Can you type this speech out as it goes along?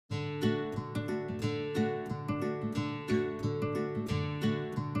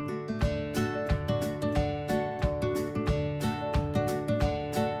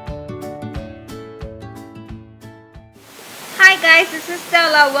Hi guys, this is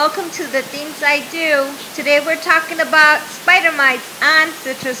Stella. Welcome to the Things I Do. Today we're talking about spider mites on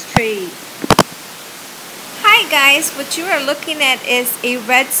citrus trees. Hi guys, what you are looking at is a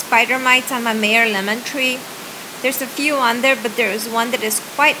red spider mite on my Meyer lemon tree. There's a few on there, but there is one that is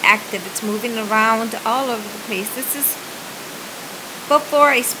quite active. It's moving around all over the place. This is before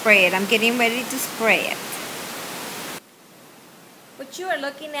I spray it. I'm getting ready to spray it. What you are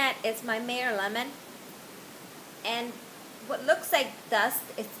looking at is my Meyer lemon, and what looks like dust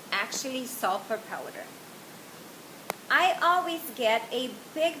is actually sulfur powder. I always get a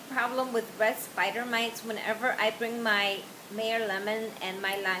big problem with red spider mites whenever I bring my Meyer lemon and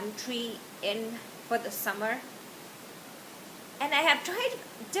my lime tree in for the summer. And I have tried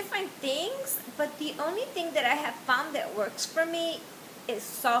different things, but the only thing that I have found that works for me is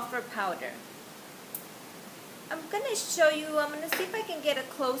sulfur powder. I'm going to show you, I'm going to see if I can get a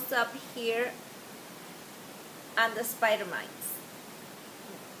close-up here on the spider mites.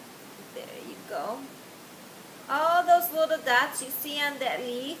 There you go. All those little dots you see on that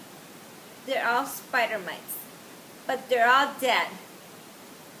leaf, they're all spider mites, but they're all dead.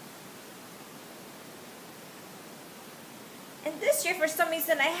 And this year, for some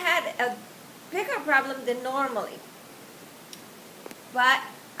reason, I had a bigger problem than normally. But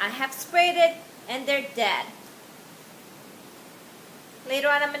I have sprayed it, and they're dead. Later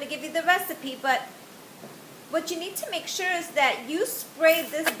on, I'm going to give you the recipe, but what you need to make sure is that you spray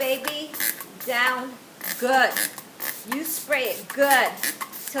this baby down good. You spray it good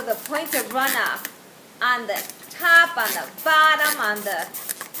to the point of runoff. On the top, on the bottom, on the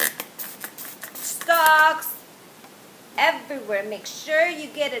stalks, everywhere. Make sure you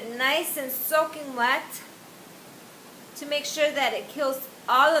get it nice and soaking wet to make sure that it kills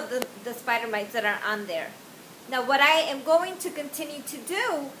all of the spider mites that are on there. Now what I am going to continue to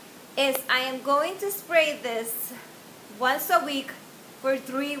do is I am going to spray this once a week for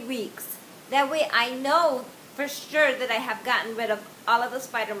 3 weeks. That way I know for sure that I have gotten rid of all of the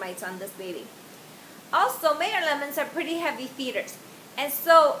spider mites on this baby. Also, Meyer lemons are pretty heavy feeders. And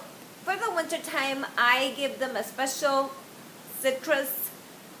so for the winter time, I give them a special citrus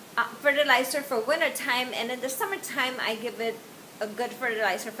fertilizer for winter time, and in the summertime I give it a good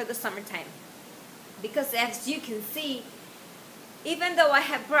fertilizer for the summertime. Because as you can see, even though I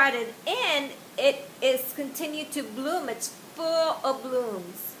have brought it in, it is continued to bloom. It's full of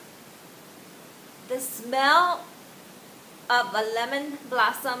blooms. The smell of a lemon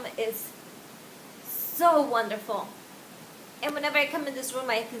blossom is so wonderful. And whenever I come in this room,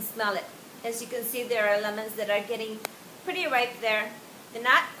 I can smell it. As you can see, there are lemons that are getting pretty ripe there. They're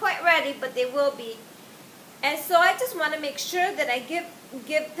not quite ready, but they will be. And so I just want to make sure that I give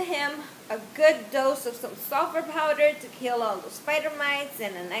him a good dose of some sulfur powder to kill all the spider mites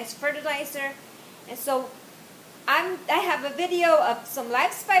and a nice fertilizer. And so I have a video of some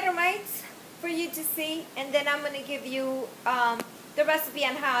live spider mites for you to see, and then I'm going to give you the recipe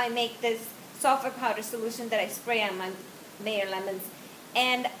on how I make this sulfur powder solution that I spray on my Meyer lemons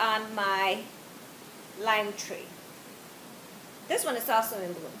and on my lime tree. This one is also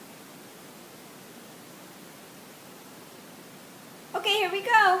in bloom. Okay, here we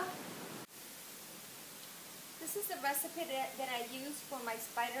go. This is the recipe that I use for my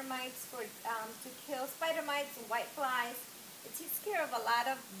spider mites, to kill spider mites and white flies. It takes care of a lot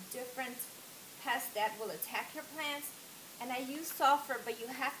of different pests that will attack your plants. And I use sulfur, but you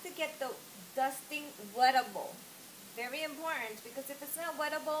have to get the dusting wettable. Very important, because if it's not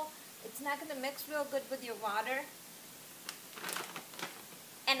wettable, it's not going to mix real good with your water.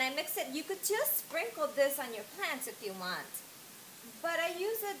 And I mix it, you could just sprinkle this on your plants if you want. But I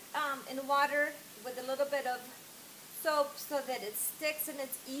use it in water with a little bit of soap so that it sticks, and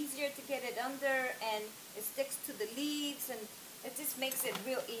it's easier to get it under, and it sticks to the leaves, and it just makes it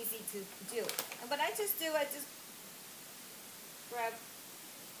real easy to do. And what I just do, I just grab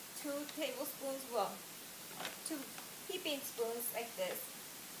 2 tablespoons, well, 2 heaping spoons like this.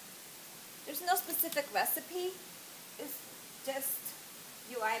 There's no specific recipe. It's just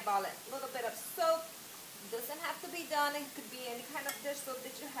you eyeball it. A little bit of soap. Doesn't have to be done. It could be any kind of dish soap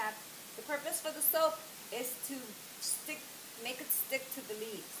that you have. The purpose for the soap is to make it stick to the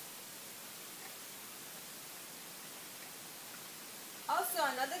leaves. Also,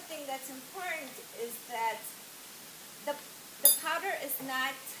 another thing that's important is that the powder is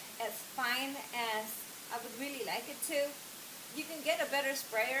not as fine as I would really like it to. You can get a better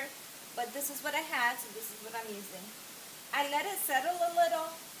sprayer, but this is what I had, so this is what I'm using. I let it settle a little,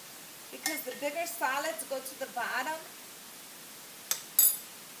 because the bigger solids go to the bottom.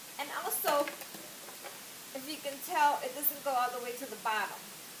 And also, if you can tell, it doesn't go all the way to the bottom.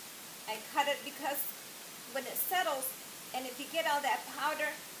 I cut it because when it settles, And if you get all that powder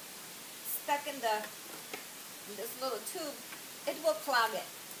stuck in this little tube, it will clog it.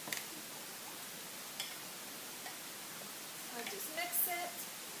 So just mix it.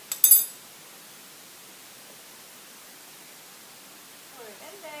 Pour it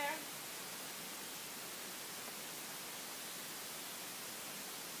in there.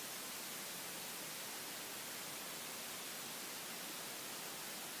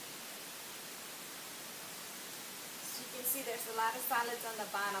 So you can see there's a lot of solids on the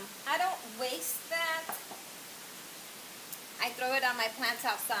bottom. I don't waste that. I throw it on my plants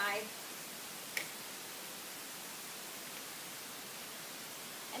outside.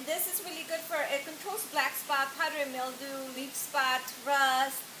 And this is really good for, it controls black spot, powdery mildew, leaf spot,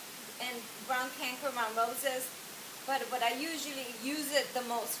 rust, and brown canker around roses. But what I usually use it the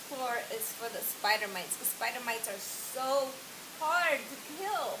most for is for the spider mites, because spider mites are so hard to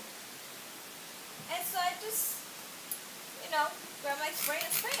kill. And so I just, you know, grab my spray and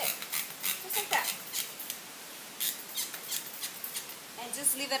spray it, just like that. And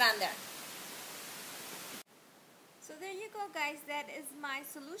just leave it on there. So there you go, guys. That is my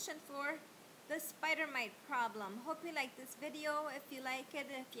solution for the spider mite problem. Hope you like this video. If you like it,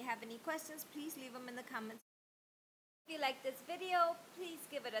 if you have any questions, please leave them in the comments. If you like this video, please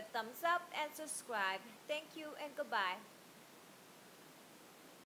give it a thumbs up and subscribe. Thank you and goodbye.